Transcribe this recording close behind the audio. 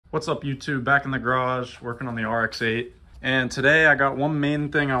What's up, YouTube? Back in the garage working on the RX8, and today I got one main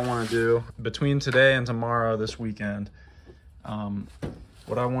thing I want to do between today and tomorrow this weekend.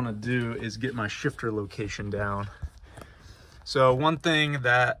 What I want to do is get my shifter location down. So one thing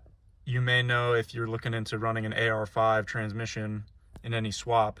that you may know if you're looking into running an AR5 transmission in any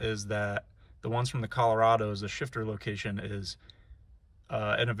swap is that the ones from the Colorados, the shifter location is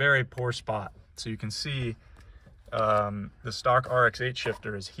in a very poor spot. So you can see the stock RX8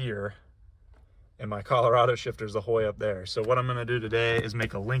 shifter is here, and my Colorado shifter is the whole way up there. So what I'm going to do today is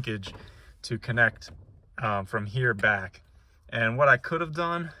make a linkage to connect from here back. And what I could have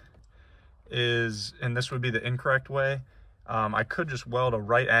done is, and this would be the incorrect way, I could just weld a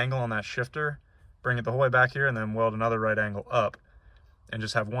right angle on that shifter, bring it the whole way back here, and then weld another right angle up and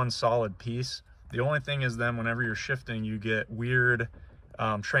just have one solid piece. The only thing is then whenever you're shifting, you get weird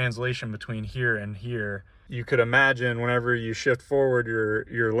translation between here and here. You could imagine whenever you shift forward,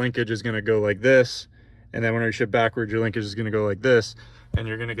 your linkage is going to go like this, and then whenever you shift backward, your linkage is going to go like this, and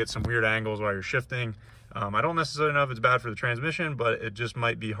you're going to get some weird angles while you're shifting. I don't necessarily know if it's bad for the transmission, but it just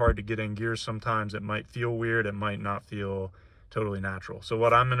might be hard to get in gears sometimes. It might feel weird. It might not feel totally natural. So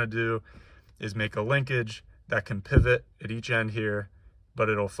what I'm going to do is make a linkage that can pivot at each end here, but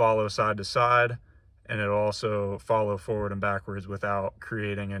it'll follow side to side, and it'll also follow forward and backwards without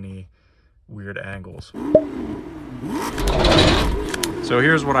creating any weird angles. So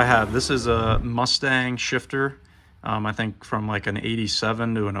here's what I have. This is a Mustang shifter, I think from like an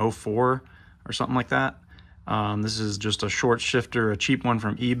 87 to an 04 or something like that. This is just a short shifter, a cheap one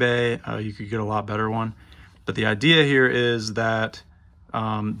from eBay. You could get a lot better one. But the idea here is that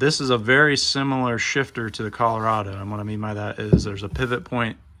this is a very similar shifter to the Colorado. And what I mean by that is there's a pivot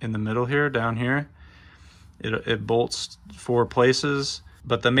point in the middle here, down here. It bolts 4 places.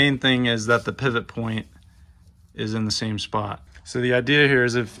 But the main thing is that the pivot point is in the same spot. So the idea here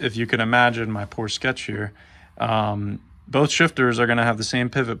is if you can imagine my poor sketch here, both shifters are going to have the same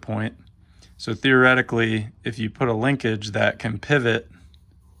pivot point. So theoretically, if you put a linkage that can pivot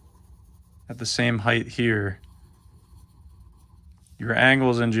at the same height here, your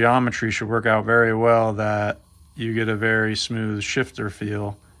angles and geometry should work out very well, that you get a very smooth shifter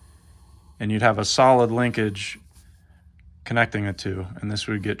feel, and you'd have a solid linkage connecting the two, and this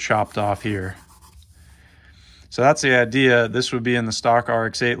would get chopped off here. So that's the idea. This would be in the stock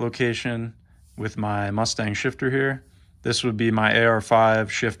RX8 location with my Mustang shifter here. This would be my AR5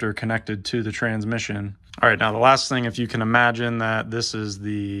 shifter connected to the transmission. All right, now the last thing, if you can imagine that this is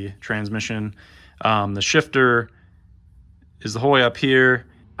the transmission, the shifter is the whole way up here.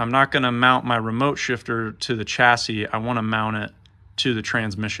 I'm not going to mount my remote shifter to the chassis. I want to mount it to the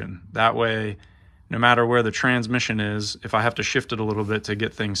transmission. That way, no matter where the transmission is, if I have to shift it a little bit to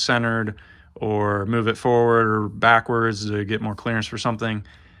get things centered or move it forward or backwards to get more clearance for something,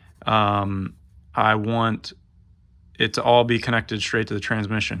 I want it to all be connected straight to the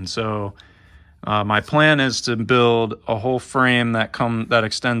transmission. So my plan is to build a whole frame that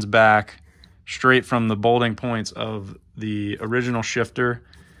extends back straight from the bolting points of the original shifter,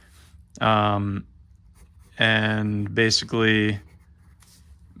 and basically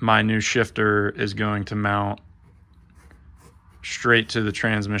my new shifter is going to mount straight to the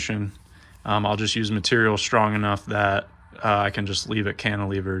transmission. I'll just use material strong enough that I can just leave it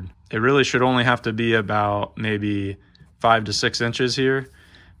cantilevered. It really should only have to be about maybe 5 to 6 inches here,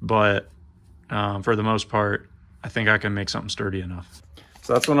 but for the most part, I think I can make something sturdy enough.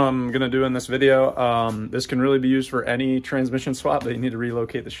 So that's what I'm gonna do in this video. This can really be used for any transmission swap that you need to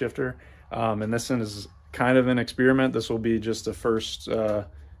relocate the shifter. And this one is kind of an experiment. This will be just the first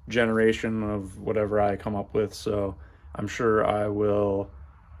generation of whatever I come up with. So I'm sure I will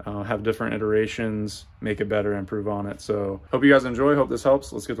have different iterations, make it better, improve on it. So hope you guys enjoy, hope this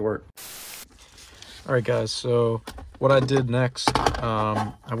helps. Let's get to work. All right, guys, so what I did next,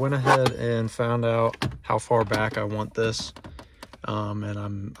 I went ahead and found out how far back I want this.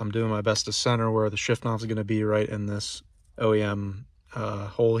 And I'm doing my best to center where the shift knob is going to be, right in this OEM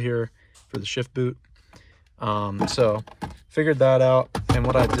hole here for the shift boot. So figured that out, and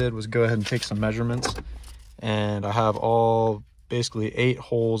what I did was go ahead and take some measurements, and I have basically 8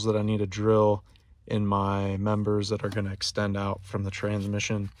 holes that I need to drill in my members that are going to extend out from the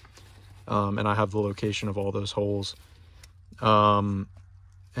transmission, and I have the location of all those holes. And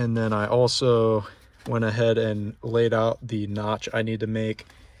then I also went ahead and laid out the notch I need to make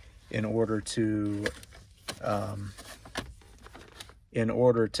in order to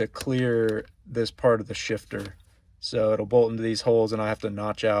clear this part of the shifter. So it'll bolt into these holes, and I have to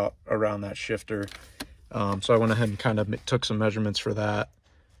notch out around that shifter. So I went ahead and kind of took some measurements for that,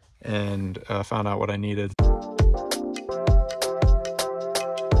 and found out what I needed.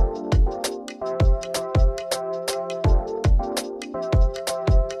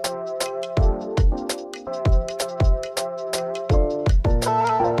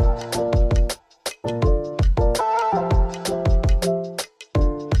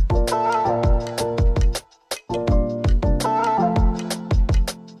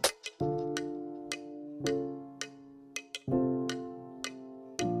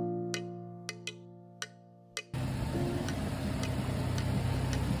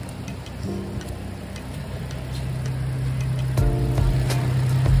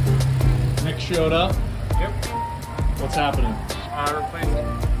 showed up. Yep. What's happening? I replaced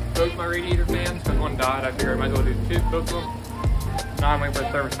both my radiator fans because one died. I figured I might as well do two, both of them. Now I'm waiting for the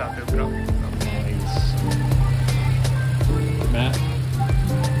thermostat to open up. Nice.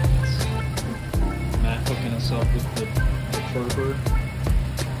 Matt hooking us up with the turbo.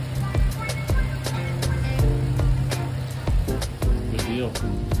 Good deal.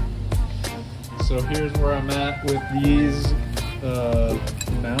 So here's where I'm at with these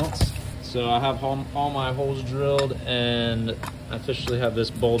mounts. So I have all my holes drilled and I officially have this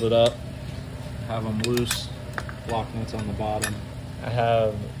bolted up. I have them loose, block nuts on the bottom. I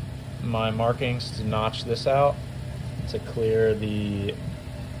have my markings to notch this out to clear the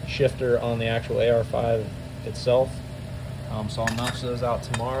shifter on the actual AR5 itself. So I'll notch those out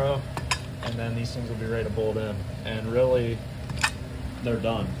tomorrow and then these things will be ready to bolt in. And really, they're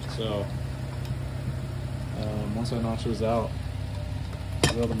done. So once I notch those out,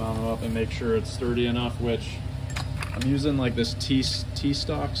 I'll be able to mount them up and make sure it's sturdy enough, which I'm using like this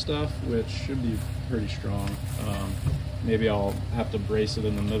T-stock stuff, which should be pretty strong. Maybe I'll have to brace it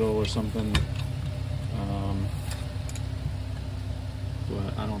in the middle or something.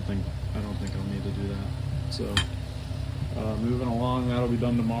 But I don't think I'll need to do that. So moving along, that'll be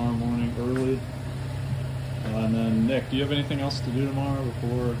done tomorrow morning early. And then Nick, do you have anything else to do tomorrow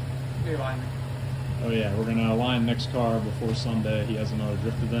before? Oh yeah, we're gonna align Nick's car before Sunday. He has another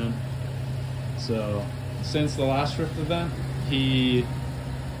drift event. So since the last drift event, he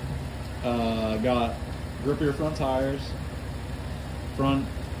got grippier front tires, front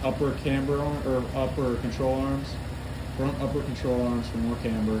upper camber or upper control arms, front upper control arms for more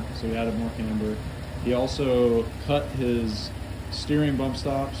camber. So he added more camber. He also cut his steering bump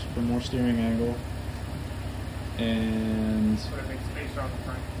stops for more steering angle, and Put a big spacer on the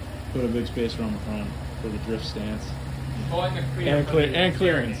front. put a big spacer on the front for the drift stance. Well, and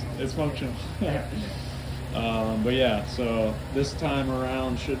Clearance. It's functional. But yeah, so this time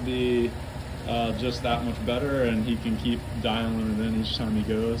around should be just that much better, and he can keep dialing it in each time he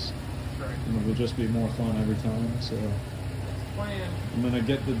goes. Right. And it'll just be more fun every time. So I'm gonna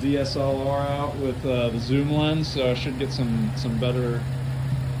get the DSLR out with the zoom lens, so I should get some better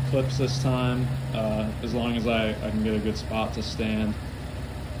clips this time, as long as I can get a good spot to stand.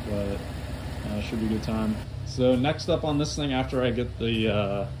 But should be a good time. So next up on this thing, after I get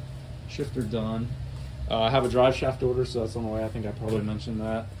the shifter done, I have a drive shaft order, so that's on the way. I think I probably mentioned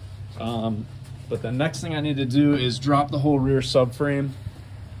that. But the next thing I need to do is drop the whole rear subframe.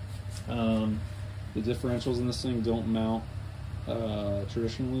 The differentials in this thing don't mount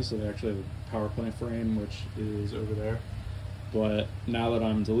traditionally, so they actually have a power plant frame, which is over there. But now that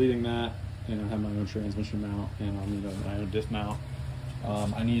I'm deleting that, and I have my own transmission mount, and I'll need my own diff mount,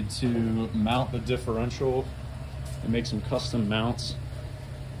 I need to mount the differential and make some custom mounts.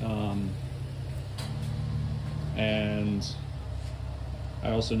 And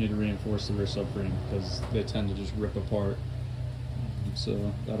I also need to reinforce the rear subframe because they tend to just rip apart.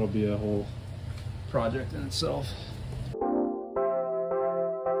 So that'll be a whole project in itself.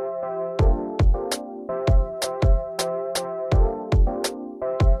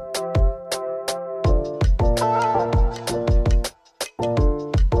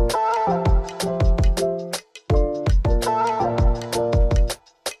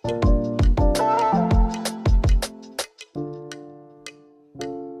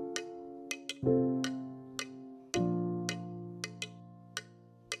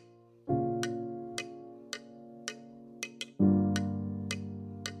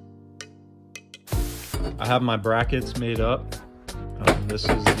 I have my brackets made up. This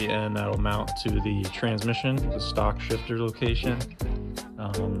is the end that'll mount to the transmission, the stock shifter location.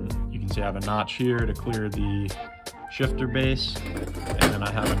 You can see I have a notch here to clear the shifter base, and then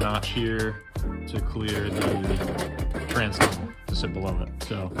I have a notch here to clear the transom to sit below it.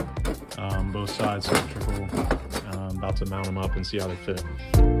 So both sides symmetrical. I'm about to mount them up and see how they fit.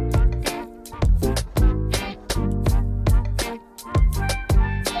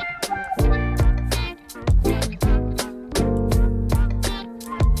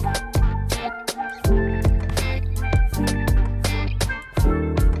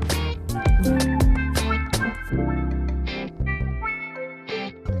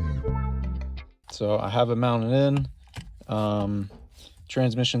 So I have it mounted in.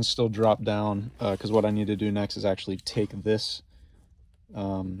 Transmission's still dropped down because what I need to do next is actually take this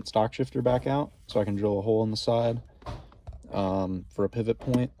stock shifter back out so I can drill a hole in the side for a pivot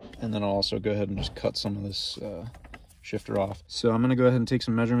point, and then I'll also go ahead and just cut some of this shifter off. So I'm gonna go ahead and take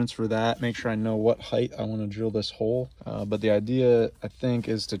some measurements for that, make sure I know what height I want to drill this hole. But the idea, I think,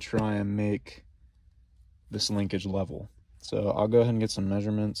 is to try and make this linkage level. So I'll go ahead and get some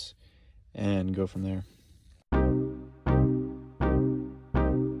measurements, and go from there.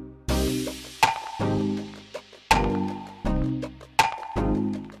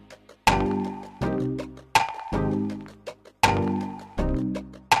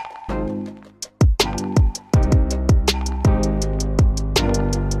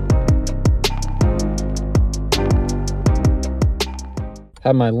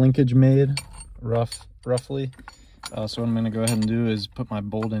 Have my linkage made roughly. So what I'm going to go ahead and do is put my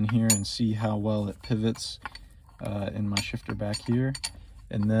bolt in here and see how well it pivots in my shifter back here.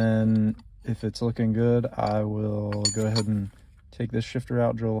 And then if it's looking good, I will go ahead and take this shifter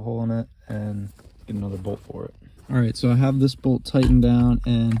out, drill a hole in it, and get another bolt for it. All right, so I have this bolt tightened down,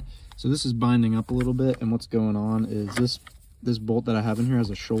 and so this is binding up a little bit, and what's going on is this bolt that I have in here has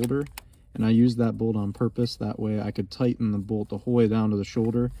a shoulder, and I use that bolt on purpose. That way I could tighten the bolt the whole way down to the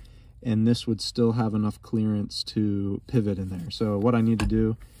shoulder, and this would still have enough clearance to pivot in there. So what I need to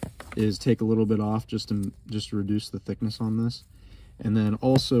do is take a little bit off just to reduce the thickness on this. And then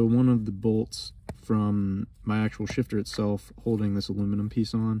also one of the bolts from my actual shifter itself holding this aluminum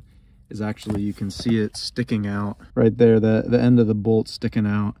piece on is actually, you can see it sticking out right there, the end of the bolt sticking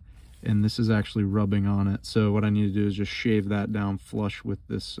out, and this is actually rubbing on it. So what I need to do is just shave that down flush with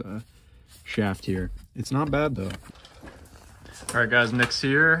this shaft here. It's not bad though. All right guys, Nick's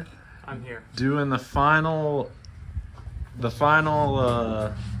here. I'm here. Doing the final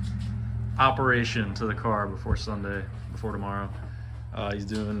operation to the car before tomorrow. He's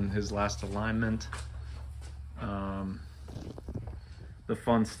doing his last alignment. The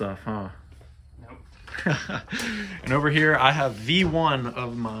fun stuff, huh? Nope. And over here I have V1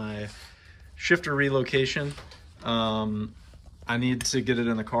 of my shifter relocation. I need to get it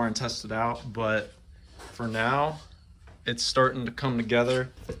in the car and test it out, but for now it's starting to come together.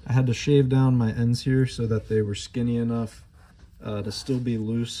 I had to shave down my ends here so that they were skinny enough to still be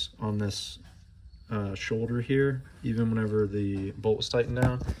loose on this shoulder here, even whenever the bolt was tightened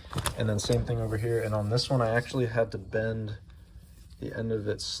down. And then same thing over here. And on this one, I actually had to bend the end of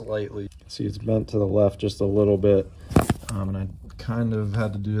it slightly. See, it's bent to the left just a little bit. And I kind of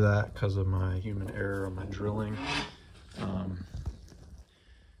had to do that because of my human error on my drilling.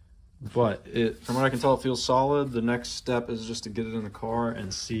 But from what I can tell, it feels solid. The next step is just to get it in the car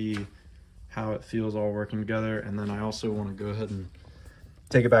and see how it feels all working together. And then I also want to go ahead and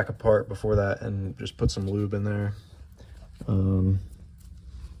take it back apart before that and just put some lube in there.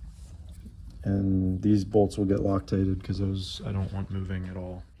 And these bolts will get Loctated because those I don't want moving at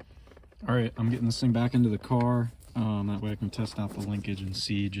all. All right, I'm getting this thing back into the car. That way I can test out the linkage and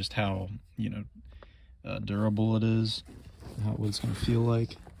see just how, durable it is, what it's going to feel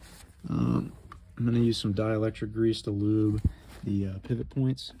like. I'm going to use some dielectric grease to lube the pivot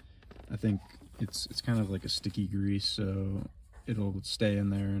points. I think it's kind of like a sticky grease, so it'll stay in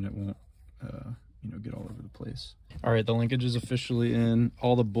there and it won't get all over the place. All right, the linkage is officially in.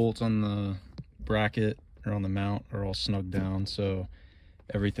 All the bolts on the bracket or on the mount are all snugged down, so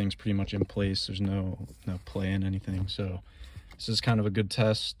everything's pretty much in place. There's no play in anything, so this is kind of a good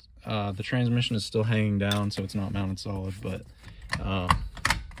test. The transmission is still hanging down, so it's not mounted solid, but I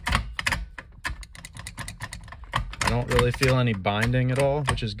don't really feel any binding at all,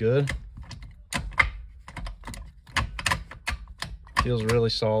 which is good. Feels really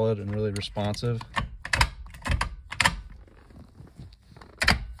solid and really responsive.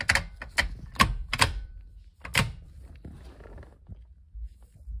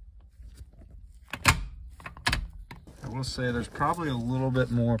 I will say there's probably a little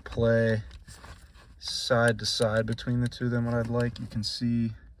bit more play side to side between the two than what I'd like. You can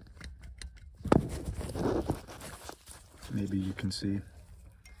see, maybe you can see,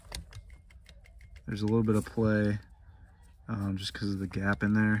 there's a little bit of play just because of the gap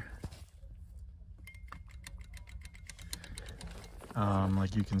in there.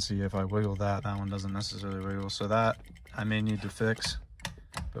 Like you can see, if I wiggle that one doesn't necessarily wiggle, so that I may need to fix,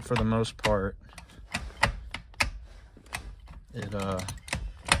 but for the most part it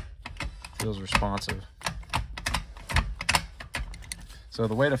feels responsive. So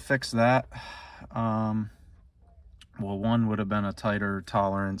the way to fix that, well, one would have been a tighter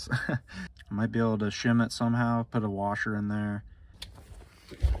tolerance. I might be able to shim it somehow, put a washer in there.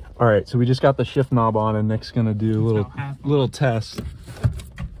 All right, so we just got the shift knob on, and Nick's gonna do a little test.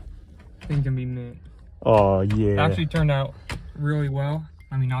 I think it can be mint. Oh yeah. It actually turned out really well.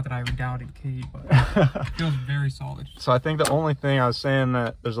 I mean, not that I doubted Kate, but it feels very solid. So I think the only thing I was saying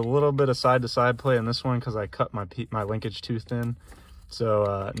that there's a little bit of side-to-side play in this one because I cut my linkage too thin.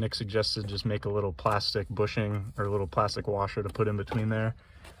 So Nick suggested just make a little plastic bushing or a little plastic washer to put in between there,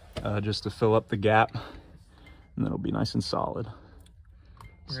 just to fill up the gap, and that'll be nice and solid.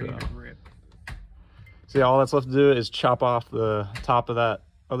 Ready to rip. See, all that's left to do is chop off the top of that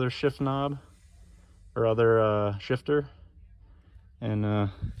other shift knob or other shifter, and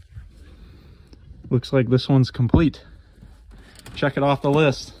looks like this one's complete. Check it off the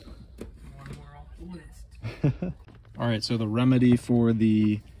list. One more off the list. All right, so the remedy for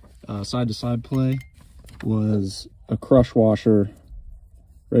the side-to-side play was a crush washer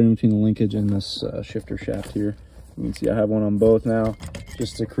right in between the linkage and this shifter shaft here. You can see I have one on both now,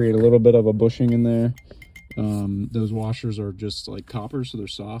 just to create a little bit of a bushing in there. Those washers are just like copper, so they're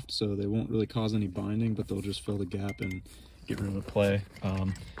soft, so they won't really cause any binding, but they'll just fill the gap and get rid of the play.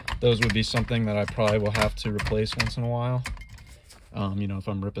 Those would be something that I probably will have to replace once in a while, you know, if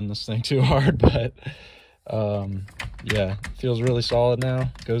I'm ripping this thing too hard. But yeah, it feels really solid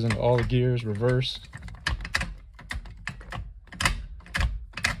now. Goes into all the gears, reverse.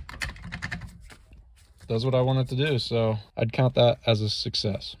 Does what I want it to do, so I'd count that as a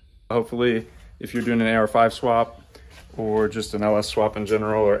success. Hopefully, if you're doing an AR5 swap or just an LS swap in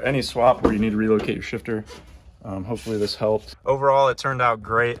general, or any swap where you need to relocate your shifter, hopefully this helped. Overall, it turned out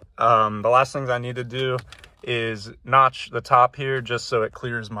great. The last things I need to do is notch the top here just so it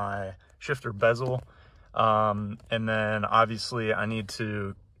clears my shifter bezel. And then obviously I need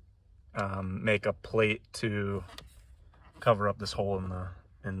to make a plate to cover up this hole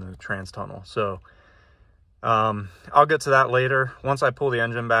in the trans tunnel. So I'll get to that later. Once I pull the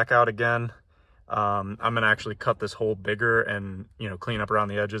engine back out again, I'm gonna actually cut this hole bigger and, you know, clean up around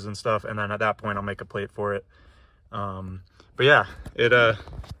the edges and stuff, and then at that point I'll make a plate for it. But yeah, it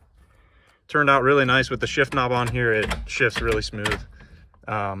turned out really nice with the shift knob on here. It shifts really smooth.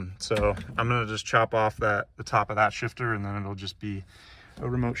 So I'm gonna just chop off the top of that shifter, and then it'll just be a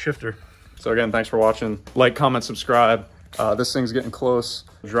remote shifter. So again, thanks for watching. Like, comment, subscribe. This thing's getting close.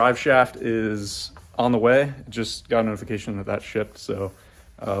 Drive shaft is on the way. Just got a notification that that shipped, so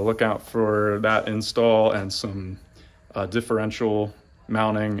look out for that install and some differential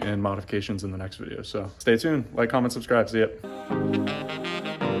mounting and modifications in the next video. So stay tuned. Like, comment, subscribe. See ya.